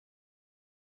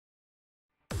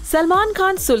Salman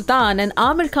Khan's Sultan and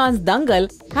Aamir Khan's Dangal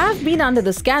have been under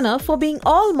the scanner for being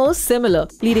almost similar,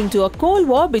 leading to a cold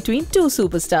war between two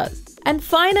superstars. And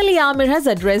finally, Aamir has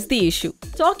addressed the issue.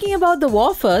 Talking about the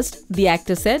war first, the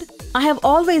actor said, "I have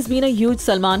always been a huge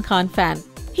Salman Khan fan.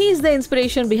 He is the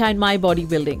inspiration behind my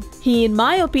bodybuilding. He, in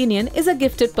my opinion, is a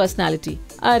gifted personality."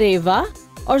 अरे वाह!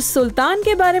 और सुल्तान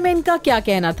के बारे में इनका क्या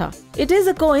कहना था? It is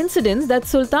a coincidence that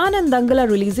Sultan and Dangal are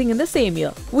releasing in the same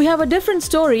year. We have a different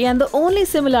story and the only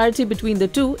similarity between the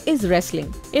two is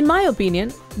wrestling. In my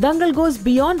opinion, Dangal goes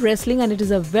beyond wrestling and it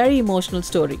is a very emotional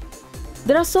story.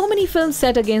 There are so many films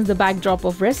set against the backdrop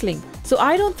of wrestling, so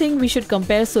I don't think we should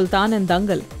compare Sultan and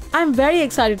Dangal. I'm very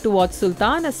excited to watch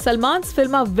Sultan as Salman's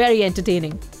films are very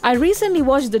entertaining. I recently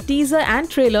watched the teaser and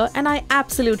trailer and I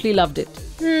absolutely loved it.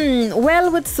 Well,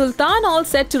 with Sultan all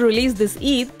set to release this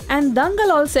Eid and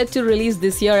Dangal all set to release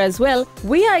this year as well,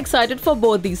 we are excited for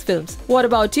both these films. What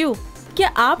about you? क्या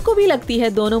आपको भी लगती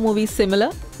है दोनों movies similar?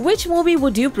 Which movie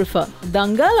would you prefer,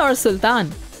 Dangal or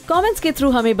Sultan? Comments के through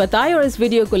हमें बताएं और इस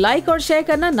वीडियो को लाइक और शेयर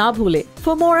करना ना भूलें.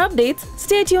 For more updates,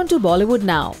 stay tuned to Bollywood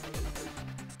Now.